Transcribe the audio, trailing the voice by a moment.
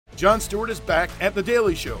Jon Stewart is back at The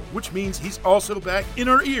Daily Show, which means he's also back in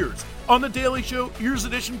our ears on The Daily Show Ears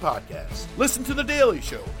Edition podcast. Listen to The Daily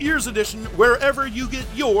Show Ears Edition wherever you get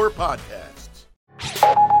your podcasts.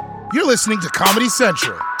 You're listening to Comedy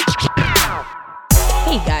Central.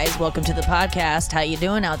 Hey guys, welcome to the podcast. How you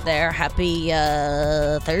doing out there? Happy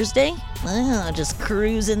Thursday? Just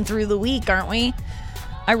cruising through the week, aren't we?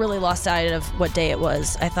 I really lost sight of what day it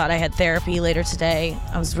was. I thought I had therapy later today.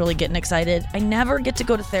 I was really getting excited. I never get to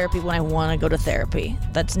go to therapy when I want to go to therapy.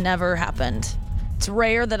 That's never happened. It's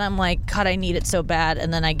rare that I'm like, God, I need it so bad,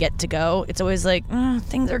 and then I get to go. It's always like,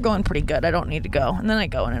 things are going pretty good. I don't need to go. And then I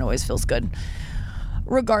go, and it always feels good.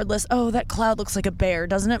 Regardless, oh, that cloud looks like a bear,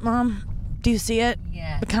 doesn't it, Mom? Do you see it?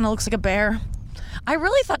 Yeah. It kind of looks like a bear. I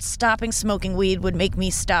really thought stopping smoking weed would make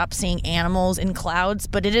me stop seeing animals in clouds,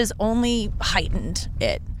 but it has only heightened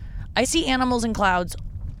it. I see animals in clouds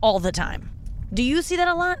all the time. Do you see that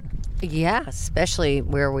a lot? Yeah, especially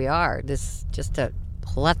where we are. This just a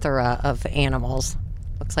plethora of animals.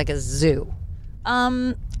 Looks like a zoo.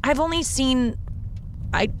 I've only seen...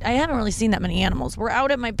 I haven't really seen that many animals. We're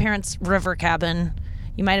out at my parents' river cabin.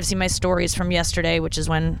 You might have seen my stories from yesterday, which is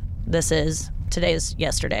when this is. Today is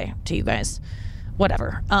yesterday to you guys.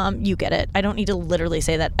 Whatever. You get it. I don't need to literally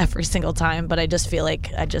say that every single time, but I just feel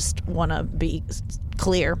like I just want to be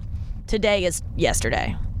clear. Today is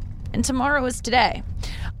yesterday, and tomorrow is today.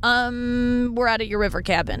 We're out at your river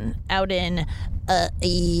cabin out in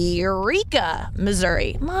Eureka,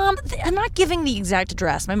 Missouri. Mom, I'm not giving the exact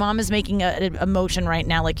address. My mom is making a motion right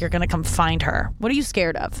now like you're going to come find her. What are you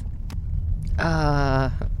scared of?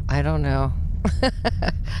 I don't know.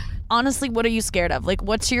 Honestly, what are you scared of? Like,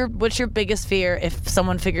 what's your biggest fear if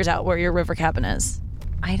someone figures out where your river cabin is?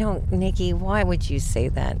 Nikki, why would you say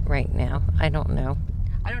that right now? I don't know.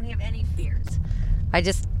 I don't have any fears. I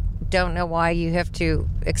just don't know why you have to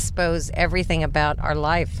expose everything about our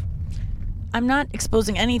life. I'm not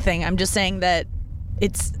exposing anything. I'm just saying that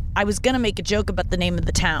I was going to make a joke about the name of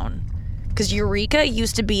the town. Because Eureka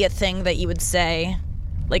used to be a thing that you would say...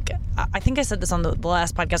 Like, I think I said this on the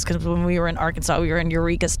last podcast because when we were in Arkansas, we were in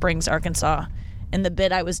Eureka Springs, Arkansas. And the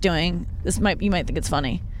bit I was doing, you might think it's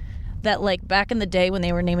funny, that like back in the day when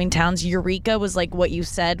they were naming towns, Eureka was like what you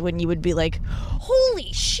said when you would be like,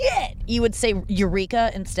 holy shit. You would say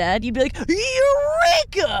Eureka instead. You'd be like,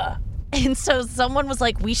 Eureka. And so someone was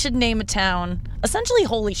like, we should name a town, essentially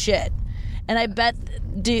holy shit. And I bet,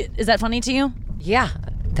 is that funny to you? Yeah,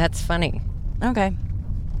 that's funny. Okay.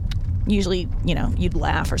 Usually, you'd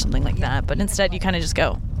laugh or something like that, but instead you kind of just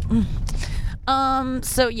go.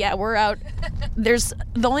 So yeah, we're out. There's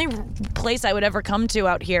the only place I would ever come to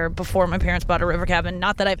out here before my parents bought a river cabin.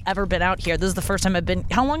 Not that I've ever been out here. This is the first time I've been.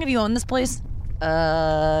 How long have you owned this place?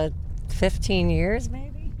 15 years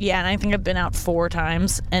maybe. Yeah, and I think I've been out 4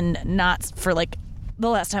 times, and not for like the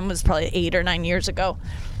last time was probably 8 or 9 years ago.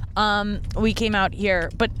 We came out here,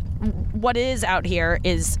 but what is out here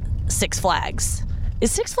is Six Flags.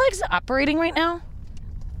 Is Six Flags operating right now?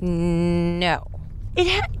 No.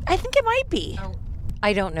 I think it might be.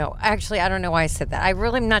 I don't know. Actually, I don't know why I said that. I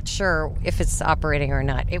really am not sure if it's operating or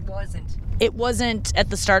not. It wasn't. It wasn't at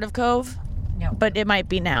the start of Cove? No. But it might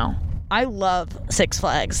be now. I love Six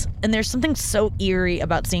Flags. And there's something so eerie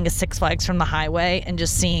about seeing a Six Flags from the highway and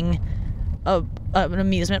just seeing an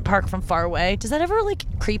amusement park from far away. Does that ever, like,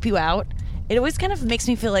 creep you out? It always kind of makes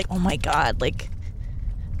me feel like, oh my God, like...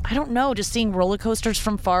 I don't know, just seeing roller coasters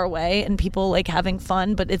from far away and people like having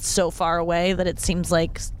fun, but it's so far away that it seems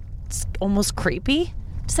like it's almost creepy.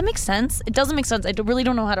 Does that make sense? It doesn't make sense. I really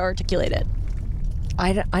don't know how to articulate it.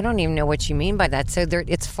 I don't even know what you mean by that. So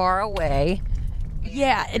it's far away.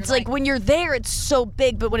 Yeah, it's like when you're there, it's so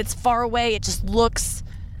big, but when it's far away, it just looks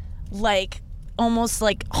like almost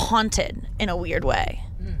like haunted in a weird way.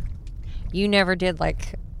 You never did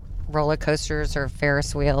like roller coasters or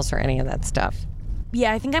Ferris wheels or any of that stuff?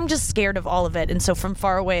 Yeah, I think I'm just scared of all of it, and so from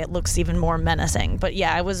far away it looks even more menacing. But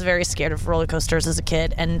yeah, I was very scared of roller coasters as a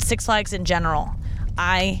kid, and Six Flags in general.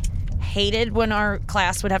 I hated when our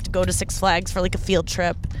class would have to go to Six Flags for like a field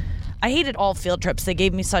trip. I hated all field trips. They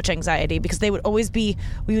gave me such anxiety because they would always be,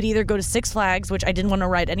 we would either go to Six Flags, which I didn't want to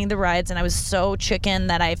ride any of the rides, and I was so chicken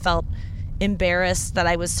that I felt embarrassed that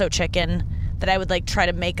I was so chicken that I would like try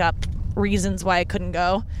to make up reasons why I couldn't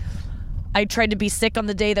go. I tried to be sick on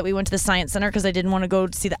the day that we went to the Science Center because I didn't want to go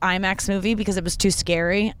see the IMAX movie because it was too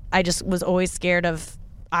scary. I just was always scared of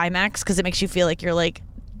IMAX because it makes you feel like you're like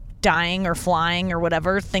dying or flying or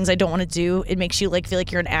whatever, things I don't want to do. It makes you like feel like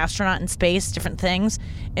you're an astronaut in space, different things.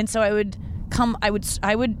 And so I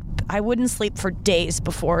wouldn't sleep for days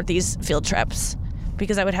before these field trips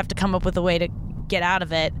because I would have to come up with a way to get out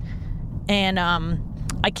of it. And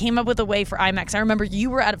I came up with a way for IMAX. I remember you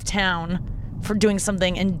were out of town for doing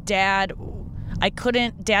something, and Dad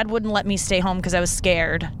wouldn't let me stay home because I was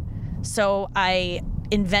scared. So I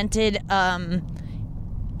invented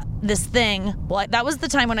this thing. Well, that was the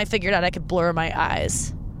time when I figured out I could blur my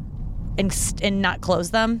eyes and not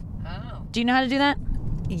close them. Oh. Do you know how to do that?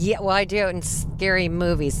 Yeah, well, I do it in scary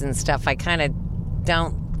movies and stuff. I kind of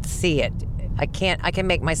don't see it. I can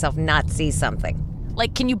make myself not see something.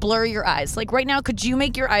 Like, can you blur your eyes? Like, right now, could you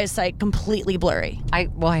make your eyesight completely blurry? I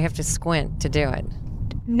have to squint to do it.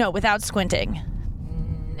 No, without squinting.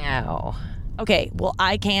 No. Okay, well,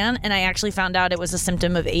 I can, and I actually found out it was a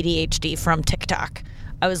symptom of ADHD from TikTok.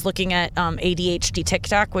 I was looking at ADHD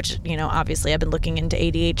TikTok, which, obviously I've been looking into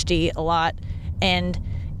ADHD a lot, and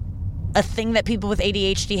a thing that people with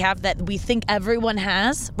ADHD have that we think everyone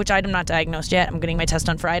has, which I'm not diagnosed yet. I'm getting my test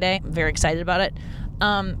on Friday. I'm very excited about it.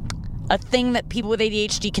 A thing that people with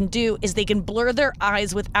ADHD can do is they can blur their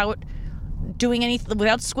eyes without doing anything,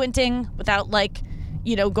 without squinting, without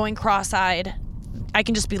going cross-eyed. I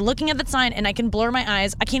can just be looking at the sign and I can blur my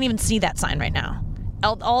eyes. I can't even see that sign right now.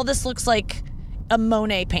 All this looks like a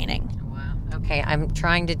Monet painting. Wow. Okay, I'm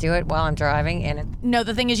trying to do it while I'm driving, and No,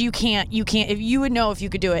 the thing is you can't. If you would know if you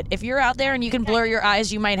could do it. If you're out there and you can blur your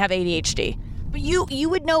eyes, you might have ADHD. But you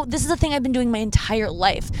would know. This is a thing I've been doing my entire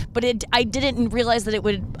life. But I didn't realize that it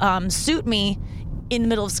would suit me in the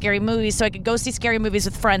middle of scary movies. So I could go see scary movies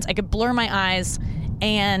with friends. I could blur my eyes,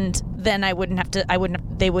 and then they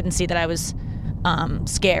wouldn't see that I was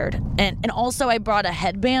scared. And also I brought a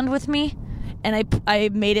headband with me, and I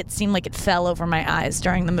made it seem like it fell over my eyes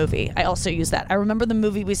during the movie. I also used that. I remember the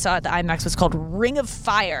movie we saw at the IMAX was called Ring of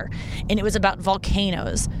Fire, and it was about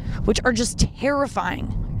volcanoes, which are just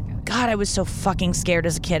terrifying. God, I was so fucking scared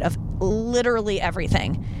as a kid of literally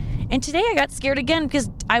everything. And today I got scared again because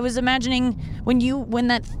I was imagining we went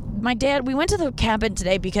to the cabin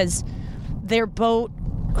today because this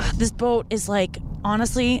boat is like,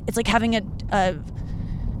 honestly, it's like having a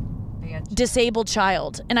disabled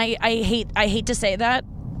child. And I hate to say that,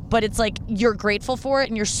 but it's like you're grateful for it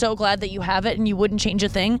and you're so glad that you have it and you wouldn't change a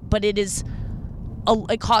thing, but it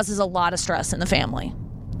causes a lot of stress in the family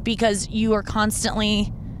because you are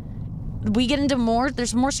constantly,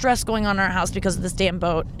 there's more stress going on in our house because of this damn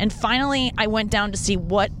boat. And finally I went down to see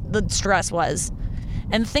what the stress was.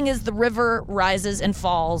 And the thing is, the river rises and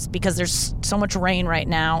falls because there's so much rain right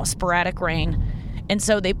now, sporadic rain. And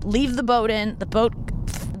so they leave the boat in, the boat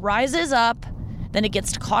rises up, then it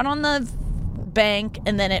gets caught on the bank,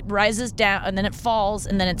 and then it rises down, and then it falls,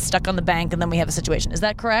 and then it's stuck on the bank, and then we have a situation. Is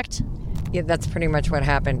that correct? Yeah, that's pretty much what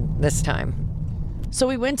happened this time. So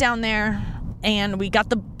we went down there, and we got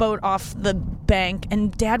the boat off the bank,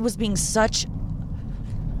 and Dad was being such...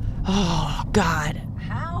 Oh, God.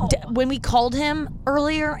 How? When we called him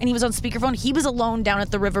earlier and he was on speakerphone, he was alone down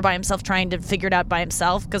at the river by himself trying to figure it out by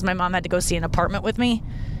himself because my mom had to go see an apartment with me.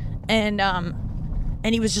 And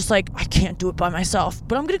he was just like, I can't do it by myself,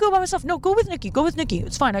 but I'm going to go by myself. No, go with Nikki. Go with Nikki.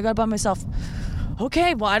 It's fine. I got it by myself.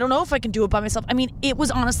 Okay, well, I don't know if I can do it by myself. I mean, it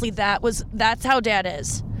was honestly, that's how Dad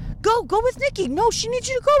is. Go with Nikki. No, she needs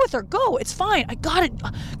you to go with her. Go. It's fine. I got it.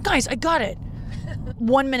 Guys, I got it.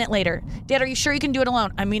 1 minute later, Dad, are you sure you can do it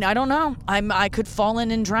alone? I mean, I don't know. I could fall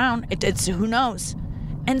in and drown. It's who knows.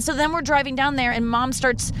 And so then we're driving down there and Mom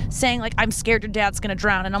starts saying, like, I'm scared your dad's going to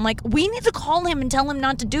drown. And I'm like, we need to call him and tell him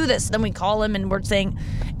not to do this. Then we call him and we're saying,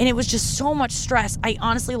 and it was just so much stress. I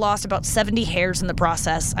honestly lost about 70 hairs in the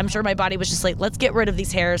process. I'm sure my body was just like, let's get rid of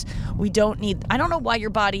these hairs. I don't know why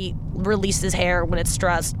your body releases hair when it's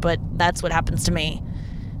stressed, but that's what happens to me.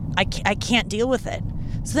 I can't deal with it.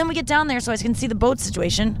 So then we get down there so I can see the boat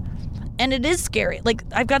situation. And it is scary. Like,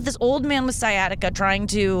 I've got this old man with sciatica trying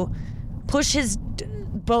to push his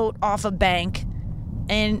boat off a bank,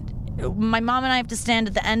 and my mom and I have to stand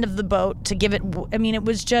at the end of the boat to give it. I mean, it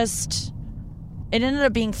ended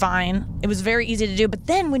up being fine. It was very easy to do. But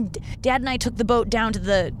then when Dad and I took the boat down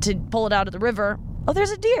to pull it out of the river, oh,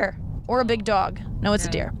 there's a deer or a big dog. No, it's a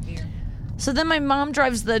deer. So then my mom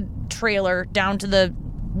drives the trailer down to the,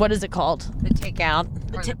 what is it called? The takeout.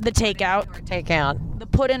 The takeout. Or takeout. The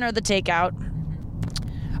put in or the takeout.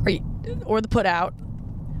 Or the put out.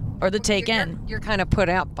 Or the take in. You're kind of put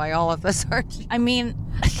out by all of us, aren't you? I mean,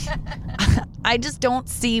 I just don't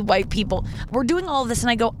see white people. We're doing all of this,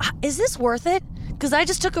 and I go, is this worth it? Because I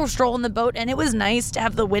just took a stroll in the boat, and it was nice to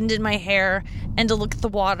have the wind in my hair and to look at the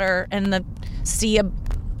water and see a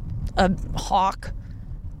hawk.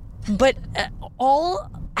 But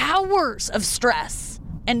all hours of stress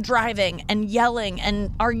and driving and yelling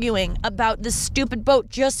and arguing about this stupid boat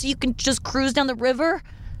just so you can just cruise down the river.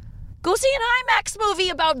 Go see an IMAX movie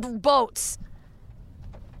about boats.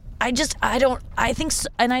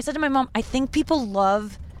 and I said to my mom, I think people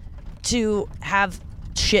love to have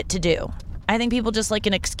shit to do. I think people just like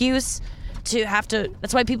an excuse to have to.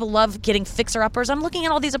 That's why people love getting fixer-uppers. I'm looking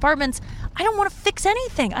at all these apartments. I don't want to fix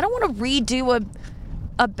anything. I don't want to redo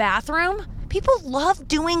a bathroom. People love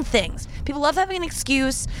doing things. People love having an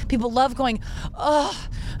excuse. People love going, oh,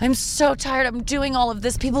 I'm so tired. I'm doing all of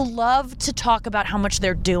this. People love to talk about how much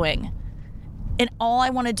they're doing. And all I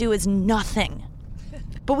want to do is nothing.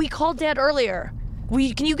 But we called Dad earlier.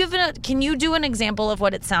 Can you do an example of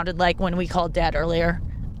what it sounded like when we called Dad earlier?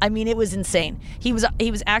 I mean, it was insane. He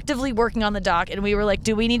was actively working on the dock, and we were like,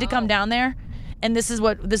 "Do we need to come down there?" And this is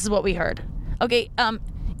what we heard. Okay,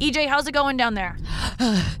 EJ, how's it going down there?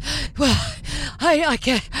 Well, I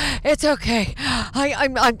can't. It's okay. I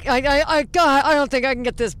don't think I can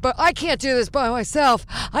get this, but I can't do this by myself.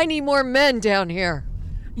 I need more men down here.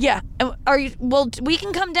 Yeah. Are you? Well, we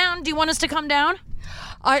can come down. Do you want us to come down?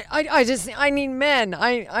 I need men.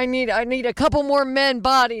 I need a couple more men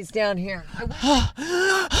bodies down here.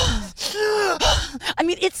 I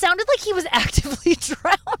mean, it sounded like he was actively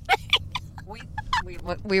drowning.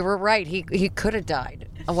 We were right. He could have died.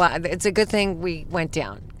 Well, it's a good thing we went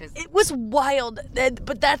down. It was wild,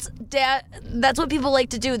 but that's what people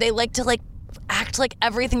like to do. They like to act like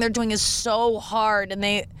everything they're doing is so hard, and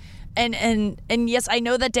they. And yes, I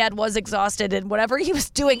know that Dad was exhausted and whatever he was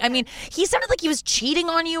doing. I mean, he sounded like he was cheating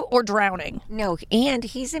on you or drowning. No, and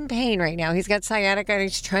he's in pain right now. He's got sciatica and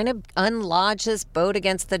he's trying to unlodge this boat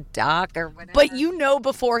against the dock or whatever. But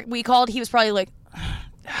before we called, he was probably like,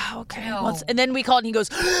 okay. No. And then we called and he goes,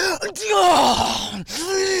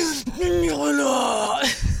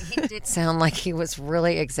 He did sound like he was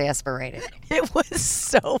really exasperated. It was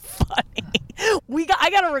so funny.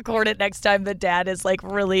 I gotta record it next time that Dad is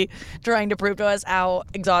really trying to prove to us how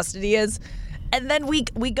exhausted he is. And then we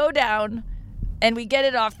go down and we get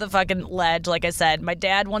it off the fucking ledge. Like I said, my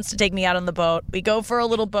dad wants to take me out on the boat. We go for a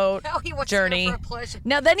little boat journey. To go for a pleasure.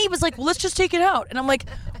 Now then he was like, well, let's just take it out. And I'm like,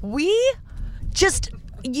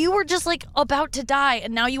 you were just about to die,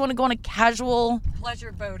 and now you want to go on a casual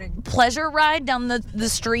pleasure ride down the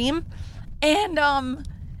stream, and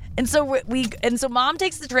so Mom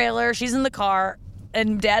takes the trailer, she's in the car,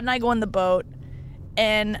 and Dad and I go in the boat,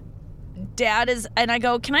 and I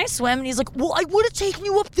go, can I swim? And he's like, well, I would have taken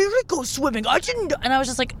you up there to go swimming. I didn't. And I was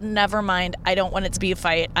just like, never mind. I don't want it to be a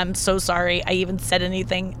fight. I'm so sorry I even said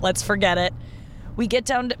anything. Let's forget it. We get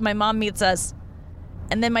down. My mom meets us.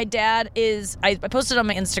 And then my dad I posted on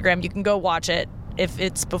my Instagram. You can go watch it if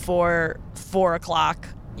it's before 4 o'clock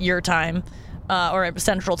your time or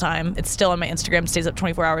Central Time. It's still on my Instagram. It stays up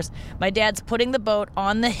 24 hours. My dad's putting the boat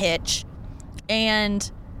on the hitch.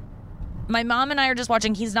 And my mom and I are just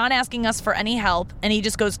watching. He's not asking us for any help. And he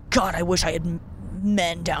just goes, God, I wish I had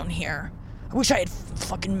men down here. I wish I had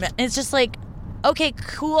fucking men. And it's just like, okay,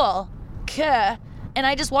 cool. Kuh. And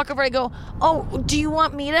I just walk over, I go, oh, do you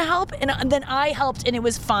want me to help? And then I helped, and it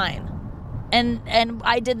was fine. And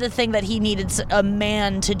I did the thing that he needed a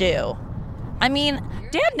man to do. I mean,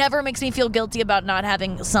 Dad never makes me feel guilty about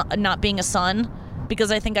not being a son,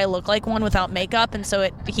 because I think I look like one without makeup, and so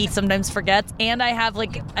he sometimes forgets. And I have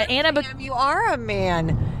you are a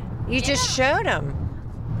man. You just showed him.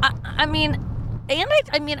 I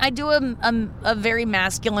do a very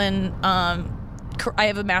masculine. I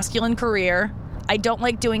have a masculine career. I don't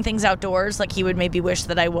like doing things outdoors like he would maybe wish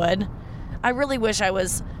that I would. I really wish I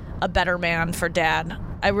was a better man for Dad.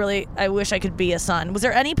 I wish I could be a son. Was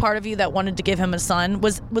there any part of you that wanted to give him a son?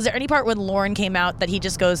 Was there any part when Lauren came out that he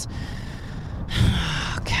just goes,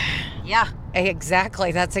 okay. Yeah,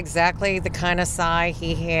 exactly. That's exactly the kind of sigh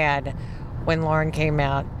he had when Lauren came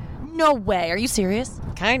out. No way. Are you serious?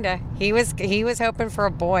 Kinda. He was hoping for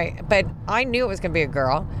a boy, but I knew it was gonna be a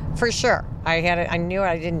girl for sure. I knew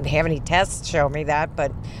I didn't have any tests show me that,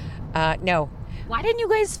 but no. Why didn't you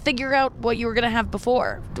guys figure out what you were gonna have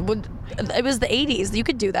before? It was the 80s. You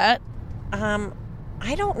could do that.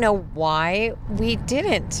 I don't know why we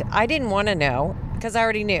didn't. I didn't want to know because I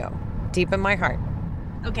already knew deep in my heart.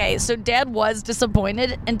 Okay, so Dad was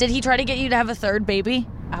disappointed, and did he try to get you to have a third baby?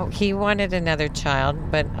 Oh, he wanted another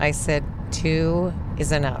child, but I said 2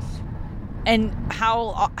 is enough. And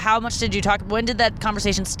how much did you talk? When did that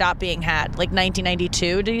conversation stop being had? Like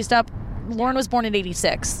 1992? Did you stop? Lauren was born in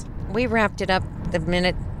 86. We wrapped it up the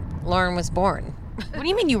minute Lauren was born. What do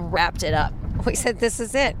you mean you wrapped it up? We said this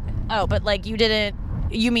is it. Oh, but you didn't.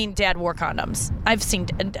 You mean Dad wore condoms?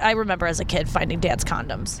 I remember as a kid finding Dad's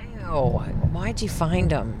condoms. Ew, why'd you find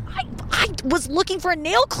them? I was looking for a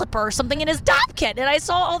nail clipper or something in his dop kit, and I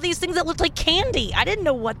saw all these things that looked like candy. I didn't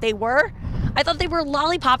know what they were. I thought they were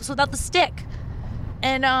lollipops without the stick,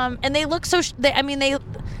 and they look so.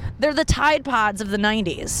 They're the Tide Pods of the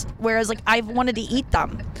 90s, whereas like I wanted to eat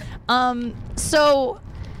them. So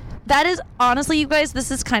that is honestly, you guys,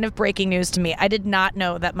 this is kind of breaking news to me. I did not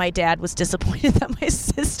know that my dad was disappointed that my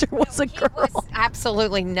sister was a girl. He was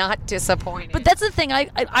absolutely not disappointed. But that's the thing.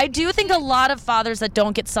 I do think a lot of fathers that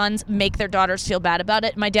don't get sons make their daughters feel bad about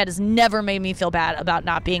it. My dad has never made me feel bad about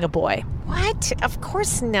not being a boy. What? Of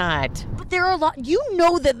course not. But there are a lot,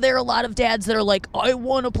 that there are a lot of dads that are like, I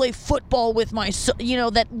want to play football with my son,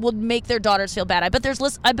 that would make their daughters feel bad. I bet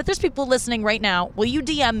there's people listening right now. Will you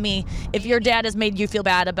DM me if your dad has made you feel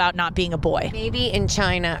bad about not being a boy? Maybe in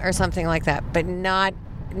China or something like that, but not,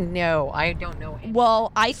 no, I don't know.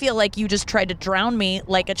 Well, I feel like you just tried to drown me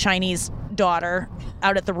like a Chinese daughter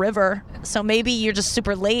out at the river. So maybe you're just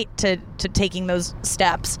super late to taking those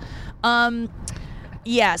steps.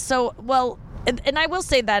 Yeah, so, well, and I will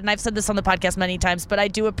say that, and I've said this on the podcast many times, but I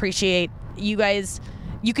do appreciate you guys.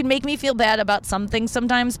 You can make me feel bad about some things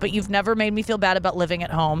sometimes, but you've never made me feel bad about living at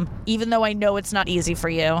home, even though I know it's not easy for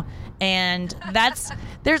you. And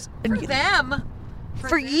there's... For them.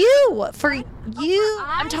 For you.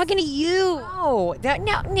 I'm talking to you. Oh,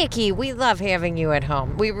 no, Nikki, we love having you at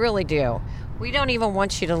home. We really do. We don't even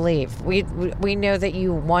want you to leave. We know that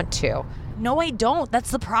you want to. No, I don't. That's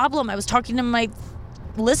the problem. I was talking to my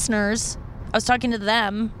listeners. I was talking to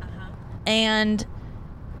them, and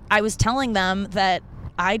I was telling them that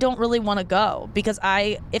I don't really want to go because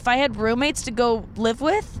if I had roommates to go live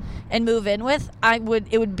with and move in with,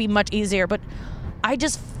 it would be much easier. But I'm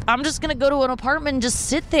just gonna go to an apartment and just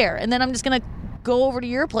sit there, and then I'm just gonna go over to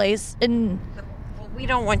your place and. We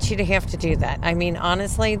don't want you to have to do that. I mean,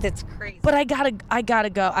 honestly, that's crazy. But I gotta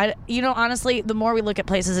go. Honestly, the more we look at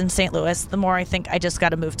places in St. Louis, the more I think I just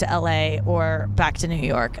gotta move to LA or back to New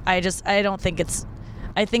York. I don't think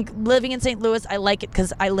I think living in St. Louis, I like it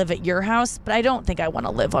because I live at your house, but I don't think I want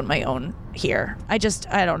to live on my own here. I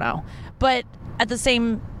don't know. But at the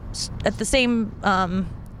same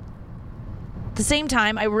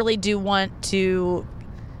time, I really do want to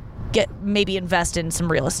maybe invest in some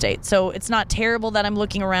real estate. So it's not terrible that I'm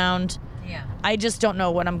looking around. Yeah. I just don't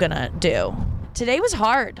know what I'm gonna do. Today was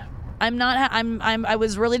hard. I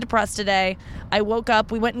was really depressed today. I woke up,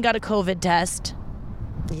 we went and got a COVID test.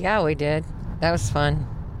 Yeah, we did. That was fun.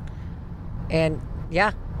 And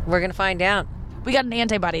yeah, we're gonna find out. We got an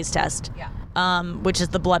antibodies test. Yeah. Which is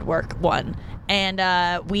the blood work one. And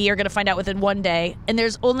we are going to find out within 1 day. And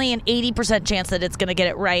there's only an 80% chance that it's going to get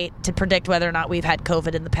it right to predict whether or not we've had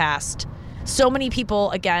COVID in the past. So many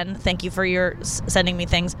people, again, thank you for your sending me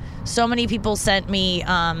things. So many people sent me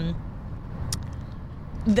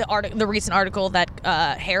the recent article that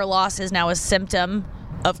hair loss is now a symptom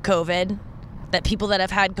of COVID. That people that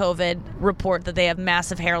have had COVID report that they have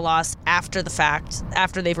massive hair loss after the fact,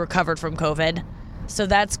 after they've recovered from COVID. So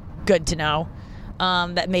that's good to know.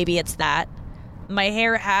 That maybe it's that. My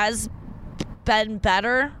hair has been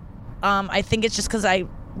better. I think it's just because I'm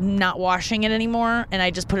not washing it anymore, and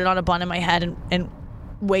I just put it on a bun in my head and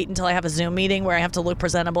wait until I have a Zoom meeting where I have to look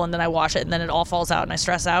presentable, and then I wash it, and then it all falls out, and I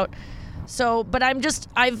stress out. So, but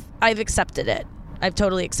I've accepted it. I've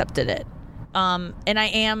totally accepted it. And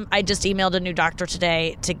I just emailed a new doctor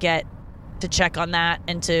today to check on that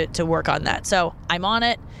and to work on that. So I'm on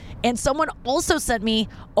it. And someone also sent me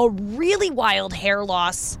a really wild hair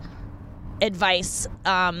loss advice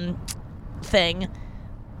thing,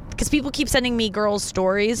 because people keep sending me girls'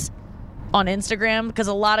 stories on Instagram, because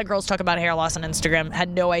a lot of girls talk about hair loss on Instagram. Had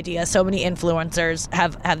no idea. So many influencers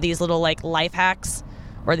have these little like life hacks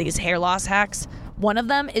or these hair loss hacks. One of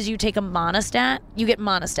them is you take a Monistat. You get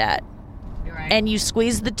Monistat. Right. And you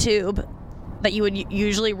squeeze the tube that you would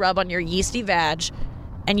usually rub on your yeasty vag,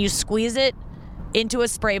 and you squeeze it into a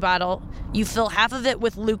spray bottle. You fill half of it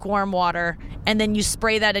with lukewarm water, and then you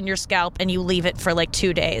spray that in your scalp, and you leave it for like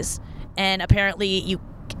 2 days. And apparently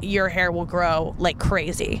your hair will grow like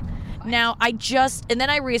crazy. Now, and then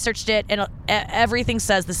I researched it, and everything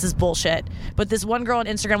says this is bullshit. But this one girl on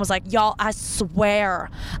Instagram was like, y'all, I swear,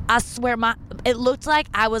 it looked like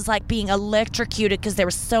I was like being electrocuted because there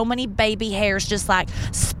were so many baby hairs just like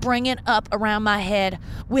springing up around my head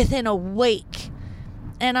within a week.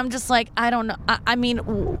 And I'm just like, I don't know. I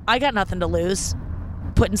mean, I got nothing to lose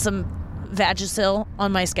putting some Vagisil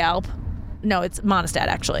on my scalp. No, it's Monistat,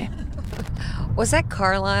 actually. Was that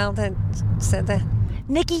Carlisle that said that?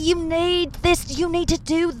 Nikki, you need this. You need to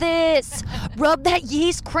do this. Rub that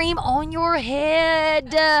yeast cream on your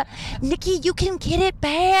head. Nikki, you can get it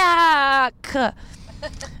back.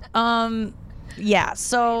 Yeah,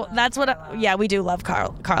 so that's what... we do love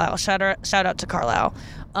Carlisle. Shout out to Carlisle.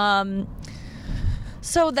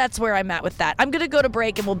 So that's where I'm at with that. I'm going to go to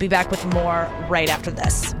break, and we'll be back with more right after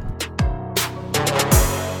this.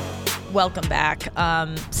 welcome back.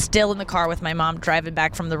 Still in the car with my mom driving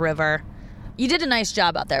back from the river. You did a nice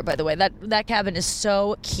job out there, by the way. That cabin is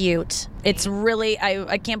so cute. It's really,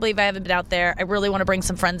 I can't believe I haven't been out there. I really want to bring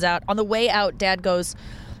some friends out. On the way out, Dad goes,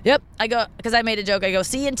 yep. I go, because I made a joke. I go,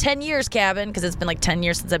 see you in 10 years, cabin, because it's been like 10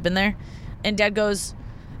 years since I've been there. And Dad goes,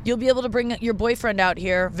 you'll be able to bring your boyfriend out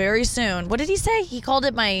here very soon. What did he say? He called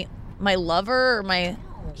it my lover or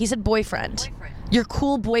he said boyfriend. Your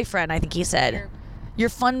cool boyfriend, I think he said. Your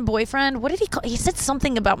fun boyfriend. What did he call? He said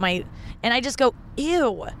something about and I just go,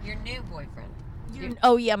 ew. Your new boyfriend.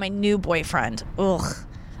 Oh yeah, my new boyfriend. Ugh.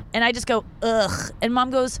 And I just go, ugh. And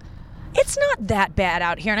Mom goes, it's not that bad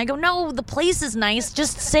out here. And I go, no, the place is nice.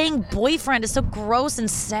 Just saying boyfriend is so gross and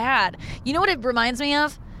sad. You know what it reminds me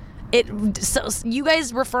of? So you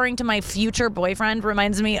guys referring to my future boyfriend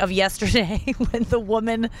reminds me of yesterday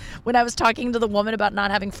when I was talking to the woman about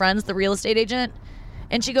not having friends, the real estate agent,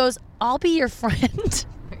 and she goes, I'll be your friend.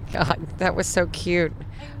 God, that was so cute.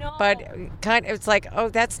 I know. But it's like, oh,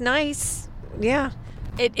 that's nice. Yeah.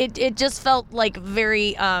 It just felt like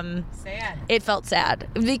very sad. It felt sad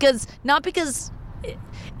because I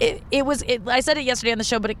said it yesterday on the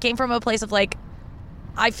show, but it came from a place of like,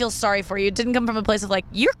 I feel sorry for you. It didn't come from a place of like,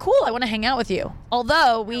 you're cool, I want to hang out with you.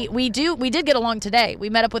 Although we did get along today. We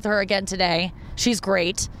met up with her again today. She's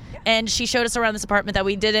great. And she showed us around this apartment that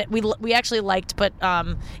we actually liked, but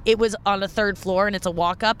it was on a third floor and it's a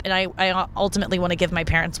walk up, and I ultimately want to give my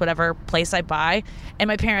parents whatever place I buy, and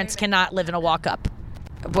my parents cannot live in a walk up.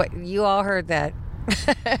 But you all heard that.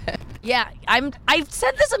 Yeah, I've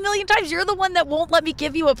said this a million times. You're the one that won't let me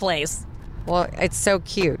give you a place. Well, it's so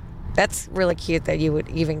cute. That's really cute that you would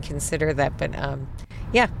even consider that. But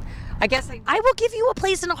yeah, I guess I will give you a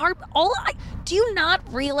place in a heart. Do you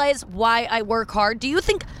not realize why I work hard? Do you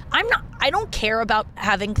think I don't care about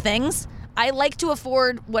having things. I like to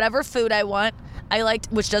afford whatever food I want.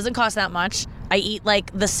 Which doesn't cost that much. I eat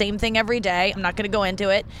like the same thing every day. I'm not going to go into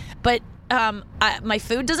it, but my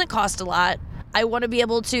food doesn't cost a lot. I want to be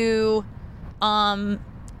able to.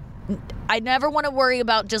 I never want to worry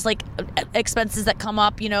about just like expenses that come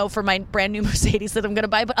up, for my brand new Mercedes that I'm going to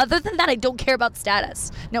buy. But other than that, I don't care about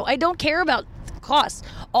status. No, I don't care about costs.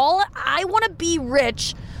 I want to be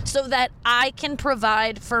rich so that I can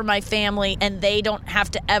provide for my family and they don't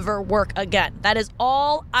have to ever work again. That is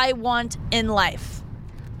all I want in life.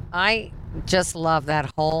 I just love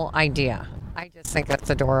that whole idea. I just think that's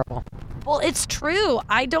adorable. Well, it's true.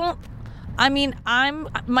 My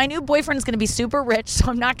new boyfriend's going to be super rich, so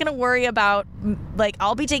I'm not going to worry about,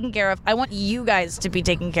 I'll be taken care of. I want you guys to be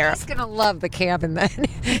taken care of. He's going to love the cabin then.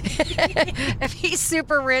 If he's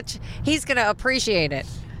super rich, he's going to appreciate it.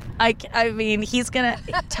 He's going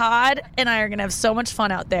to, Todd and I are going to have so much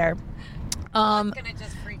fun out there. I'm going to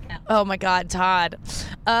just freak out. Oh my God, Todd.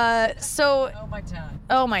 Oh my Todd.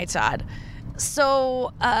 Oh my Todd.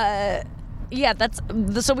 So, yeah,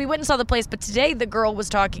 so we went and saw the place, but today the girl was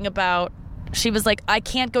talking about, she was like, I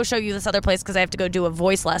can't go show you this other place because I have to go do a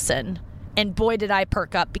voice lesson. And boy, did I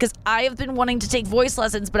perk up, because I have been wanting to take voice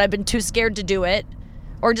lessons, but I've been too scared to do it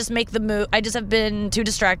or just make the move. I just have been too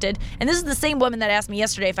distracted. And this is the same woman that asked me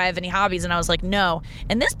yesterday if I have any hobbies, and I was like, no.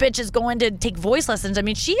 And this bitch is going to take voice lessons. I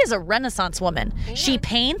mean, she is a Renaissance woman. Yeah. She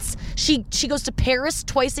paints. She goes to Paris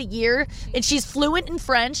twice a year, and she's fluent in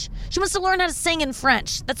French. She wants to learn how to sing in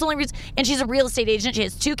French. That's the only reason. And she's a real estate agent. She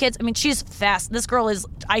has 2 kids. I mean, she's fast. This girl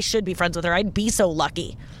I should be friends with her. I'd be so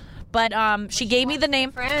lucky. But she gave me the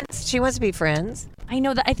name. Friends. She wants to be friends. I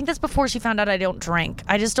know that. I think that's before she found out I don't drink.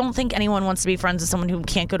 I just don't think anyone wants to be friends with someone who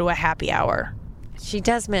can't go to a happy hour. She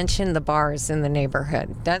does mention the bars in the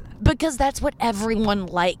neighborhood. Because that's what everyone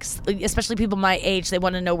likes, especially people my age. They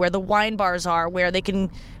want to know where the wine bars are, where they can,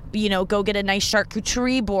 go get a nice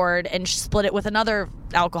charcuterie board and split it with another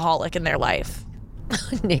alcoholic in their life.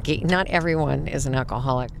 Nikki, not everyone is an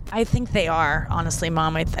alcoholic. I think they are, honestly,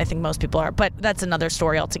 Mom. I think most people are, but that's another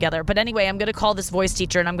story altogether. But anyway, I'm going to call this voice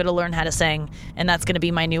teacher, and I'm going to learn how to sing, and that's going to be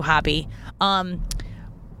my new hobby.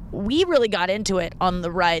 We really got into it on the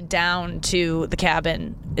ride down to the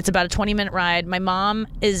cabin. It's about a 20-minute ride. My mom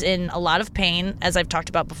is in a lot of pain, as I've talked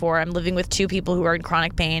about before. I'm living with 2 people who are in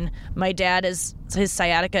chronic pain. My dad his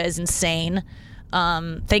sciatica is insane.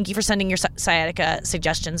 Thank you for sending your sciatica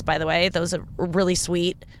suggestions, by the way. Those are really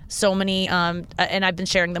sweet. So many, and I've been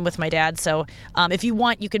sharing them with my dad. So if you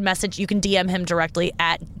want, you can DM him directly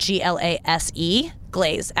at GLASE,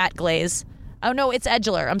 Glaze, at Glaze. Oh, no, it's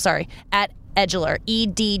Edgeler. I'm sorry. At Edgeler,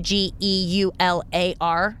 EDGEULAR,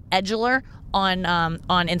 Edgeler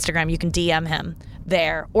on Instagram. You can DM him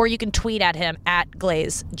there, or you can tweet at him at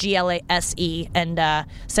Glaze, GLASE, and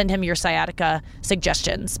send him your sciatica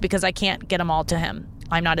suggestions, because I can't get them all to him.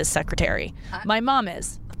 I'm not his secretary. My mom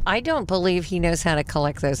is. I don't believe he knows how to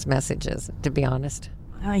collect those messages, to be honest.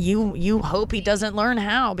 You hope he doesn't learn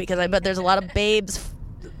how, because I bet there's a lot of babes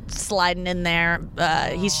sliding in there.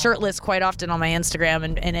 He's shirtless quite often on my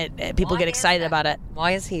Instagram, and people get excited about it.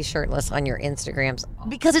 Why is he shirtless on your Instagrams?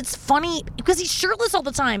 Because it's funny, because he's shirtless all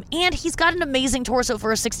the time, and he's got an amazing torso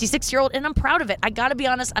for a 66-year-old, and I'm proud of it. I gotta be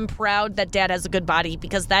honest, I'm proud that Dad has a good body,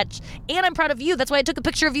 and I'm proud of you. That's why I took a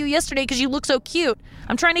picture of you yesterday, because you look so cute.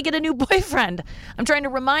 I'm trying to get a new boyfriend. I'm trying to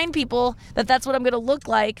remind people that that's what I'm gonna look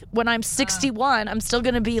like when I'm 61. I'm still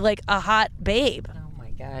gonna be like a hot babe. Oh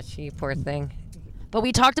my gosh, you poor thing. But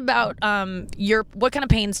we talked about what kind of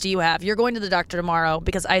pains do you have? You're going to the doctor tomorrow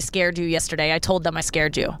because I scared you yesterday. I told them I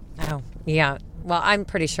scared you. Oh, yeah. Well, I'm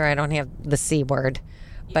pretty sure I don't have the C word,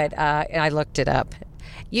 but I looked it up.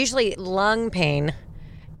 Usually lung pain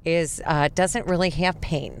doesn't really have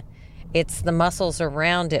pain. It's the muscles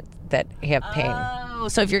around it that have pain. Oh,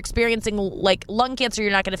 so if you're experiencing like lung cancer,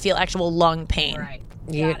 you're not going to feel actual lung pain. Right.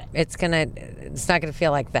 It's not going to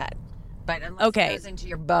feel like that. But unless it goes into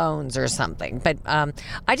your bones or something. But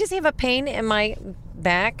I just have a pain in my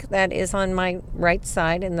back that is on my right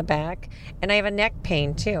side in the back. And I have a neck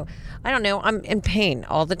pain, too. I don't know. I'm in pain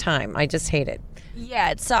all the time. I just hate it.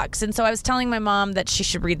 Yeah, it sucks. And so I was telling my mom that she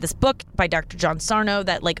should read this book by Dr. John Sarno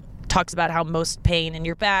that like talks about how most pain in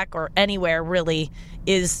your back or anywhere really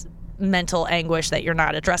is mental anguish that you're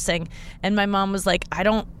not addressing. And my mom was like,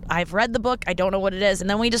 I've read the book, I don't know what it is. And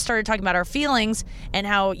then we just started talking about our feelings and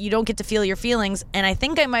how you don't get to feel your feelings. And I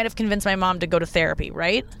think I might have convinced my mom to go to therapy,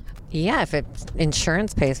 right? Yeah, if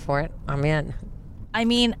insurance pays for it, I'm in. I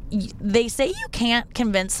mean, they say you can't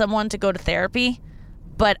convince someone to go to therapy,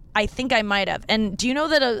 but I think I might have. And do you know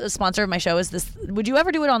that a sponsor of my show is this? Would you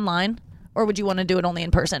ever do it online? Or would you want to do it only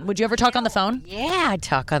in person? Would you ever talk on the phone? Yeah, I'd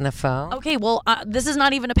talk on the phone. Okay, well, this is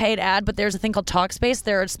not even a paid ad, but there's a thing called Talkspace.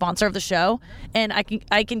 They're a sponsor of the show, and I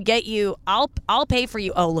can get you. I'll pay for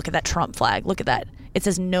you. Oh, look at that Trump flag. Look at that. It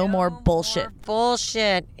says no more bullshit.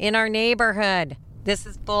 Bullshit in our neighborhood. This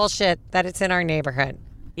is bullshit that it's in our neighborhood.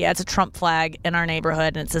 Yeah, it's a Trump flag in our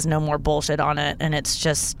neighborhood, and it says no more bullshit on it, and it's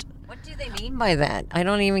just. What do they mean by that? I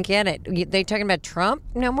don't even get it. They talking about Trump?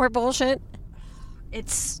 No more bullshit?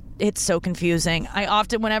 It's so confusing.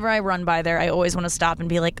 Whenever I run by there, I always want to stop and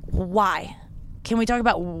be like, why? Can we talk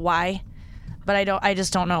about why? But I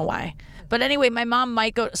just don't know why. But anyway, my mom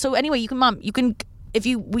might go. So anyway, we can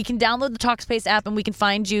download the Talkspace app and we can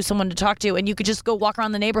find you someone to talk to, and you could just go walk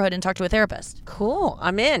around the neighborhood and talk to a therapist. Cool.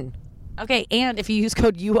 I'm in. Okay, and if you use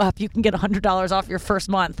code UUP, you can get $100 off your first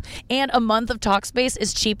month. And a month of Talkspace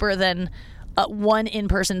is cheaper than one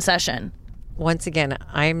in-person session. Once again,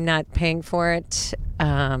 I'm not paying for it.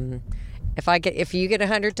 If you get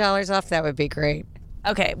 $100 off, that would be great.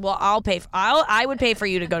 Okay, well, I would pay for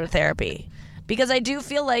you to go to therapy because I do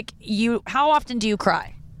feel like you. How often do you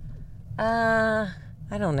cry? I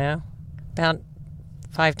don't know, about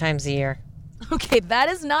 5 times a year. Okay, that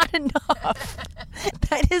is not enough.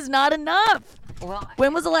 That is not enough. Well,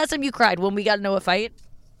 when was the last time you cried? When we got into a fight?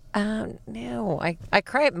 No, I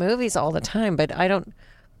cry at movies all the time, but I don't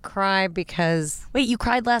cry because... Wait, you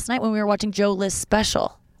cried last night when we were watching Joe List's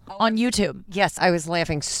special on YouTube. Yes, I was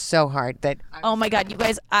laughing so hard that... Oh my God, you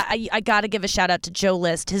guys, I gotta give a shout out to Joe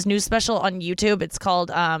List. His new special on YouTube, it's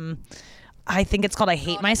called, I think it's called I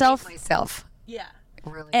Hate Myself. Yeah.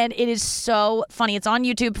 Really? And it is so funny. It's on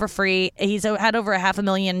YouTube for free. He's had over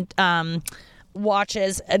 500,000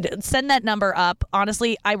 watches. Send that number up.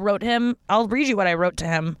 Honestly, I wrote him. I'll read you what I wrote to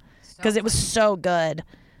him because it was so good.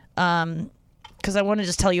 Because I want to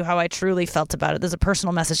just tell you how I truly felt about it. There's a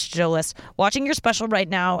personal message to Joe List. Watching your special right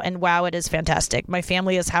now, and wow, it is fantastic. My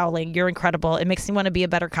family is howling. You're incredible. It makes me want to be a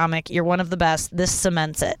better comic. You're one of the best. This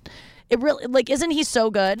cements it. It really, isn't he so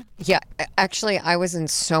good? Yeah, actually, I was in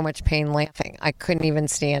so much pain laughing. I couldn't even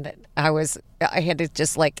stand it. I had to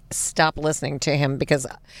just stop listening to him because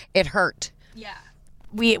it hurt. Yeah.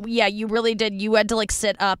 You really did. You had to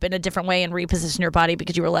sit up in a different way and reposition your body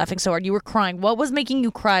because you were laughing so hard. You were crying. What was making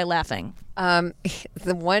you cry laughing? The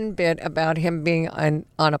one bit about him being on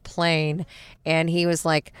a plane, and he was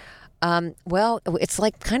like, well, it's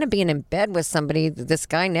like kind of being in bed with somebody, this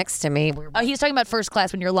guy next to me. He's talking about first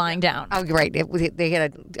class when you're lying down. Oh, right. They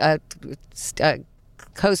had a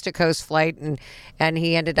coast-to-coast flight, and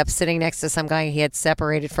he ended up sitting next to some guy he had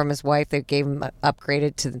separated from his wife. They gave him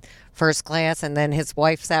upgraded to first class, and then his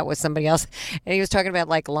wife sat with somebody else, and he was talking about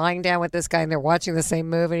lying down with this guy, and they're watching the same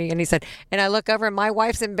movie, and he said, and I look over, and my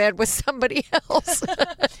wife's in bed with somebody else.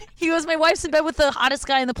 He goes, my wife's in bed with the hottest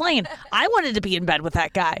guy in the plane. I wanted to be in bed with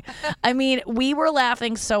that guy. I mean, we were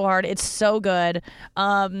laughing so hard. It's so good.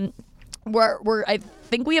 I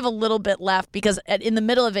think we have a little bit left because in the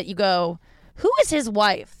middle of it, you go, Who is his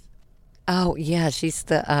wife? Oh yeah, she's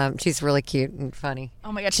really cute and funny.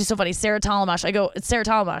 Oh my God, she's so funny. Sarah Talamash. I go, it's Sarah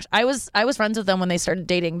Talamash. I was friends with them when they started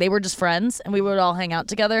dating. They were just friends, and we would all hang out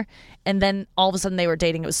together. And then all of a sudden they were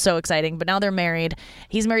dating. It was so exciting. But now they're married.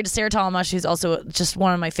 He's married to Sarah Talamash, who's also just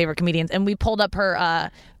one of my favorite comedians. And we pulled up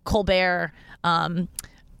her Colbert.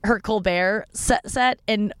 Her Colbert set,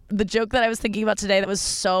 and the joke that I was thinking about today that was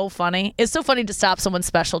so funny. It's so funny to stop someone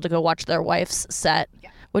special to go watch their wife's set. Yeah.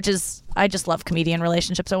 Which is, I just love comedian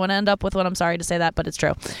relationships. I want to end up with one. I'm sorry to say that, but it's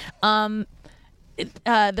true. We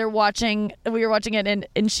were watching it,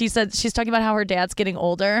 and she said, she's talking about how her dad's getting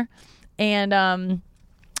older, and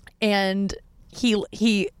she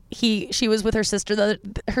was with her sister,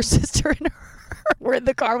 her sister and her were in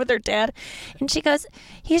the car with her dad, and she goes,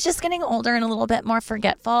 he's just getting older and a little bit more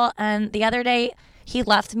forgetful, and the other day he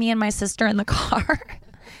left me and my sister in the car,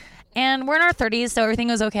 and we're in our 30s, so everything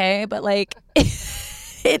was okay, but like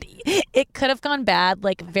It could have gone bad,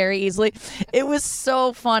 like, very easily. It was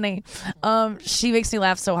so funny. She makes me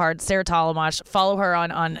laugh so hard. Sarah Talamash. Follow her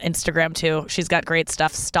on Instagram, too. She's got great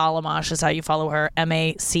stuff. Stalamash is how you follow her.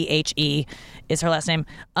 M-A-C-H-E is her last name.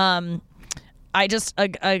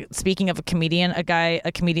 Speaking of a comedian,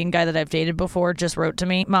 a comedian guy that I've dated before just wrote to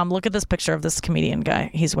me, Mom, look at this picture of this comedian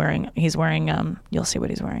guy. He's wearing, you'll see what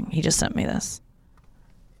he's wearing. He just sent me this.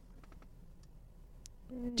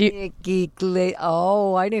 Nikki,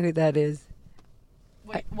 oh, I know who that is.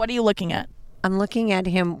 What are you looking at? I'm looking at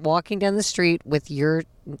him walking down the street with your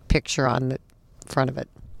picture on the front of it.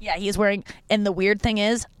 Yeah, he's wearing, and the weird thing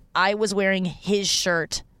is, I was wearing his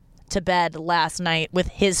shirt to bed last night with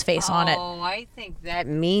his face on it. Oh, I think that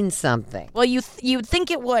means something. Well, you'd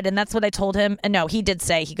think it would, and that's what I told him. And no, he did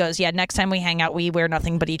say, he goes, yeah, next time we hang out, we wear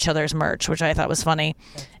nothing but each other's merch, which I thought was funny.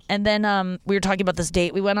 And then we were talking about this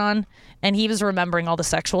date we went on, and he was remembering all the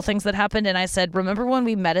sexual things that happened. And I said, remember when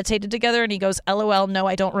we meditated together? And he goes, LOL, no,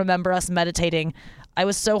 I don't remember us meditating. I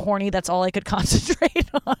was so horny, that's all I could concentrate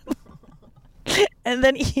on. And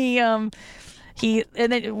then and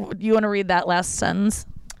then you want to read that last sentence?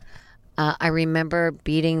 I remember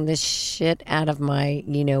beating the shit out of my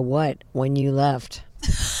you-know-what when you left.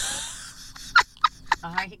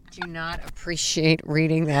 I do not appreciate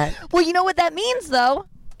reading that. Well, you know what that means, though.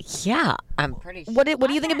 Yeah, I'm pretty sure. What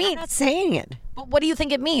do you think it means? I'm not saying it. But what do you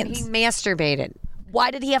think it means? He masturbated.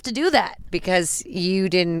 Why did he have to do that? Because you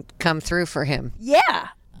didn't come through for him. Yeah.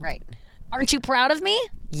 Right. Aren't you proud of me?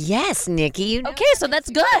 Yes, Nikki. You know okay, so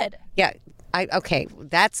that's good. Yeah. Okay,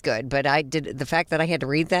 that's good, but the fact that I had to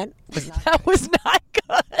read that was not that was not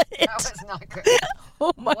good. That was not good.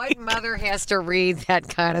 Oh my What mother has to read that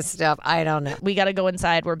kind of stuff? I don't know. We got to go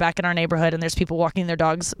inside. We're back in our neighborhood, and there's people walking their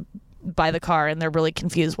dogs by the car, and they're really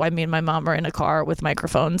confused why me and my mom are in a car with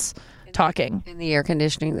microphones talking. In the air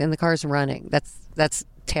conditioning, and the car's running. That's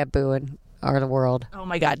taboo in our world. Oh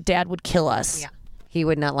my God, Dad would kill us. Yeah. He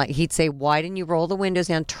would not he'd say, why didn't you roll the windows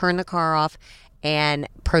down, turn the car off, and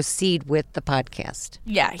proceed with the podcast?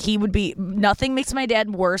 Yeah, he would be. Nothing makes my dad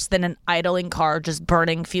worse than an idling car just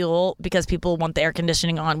burning fuel because people want the air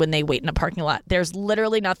conditioning on when they wait in a parking lot. There's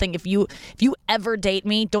literally nothing. If you ever date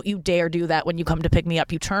me, don't you dare do that when you come to pick me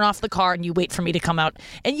up. You turn off the car and you wait for me to come out,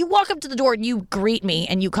 and you walk up to the door and you greet me,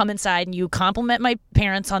 and you come inside and you compliment my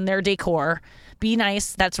parents on their decor. Be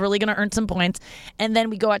nice. That's really going to earn some points. And then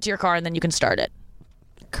we go out to your car, and then you can start it.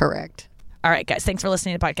 Correct. All right, guys. Thanks for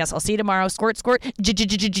listening to the podcast. I'll see you tomorrow. Squirt, squirt,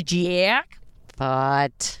 jack.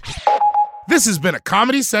 But this has been a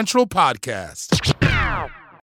Comedy Central podcast.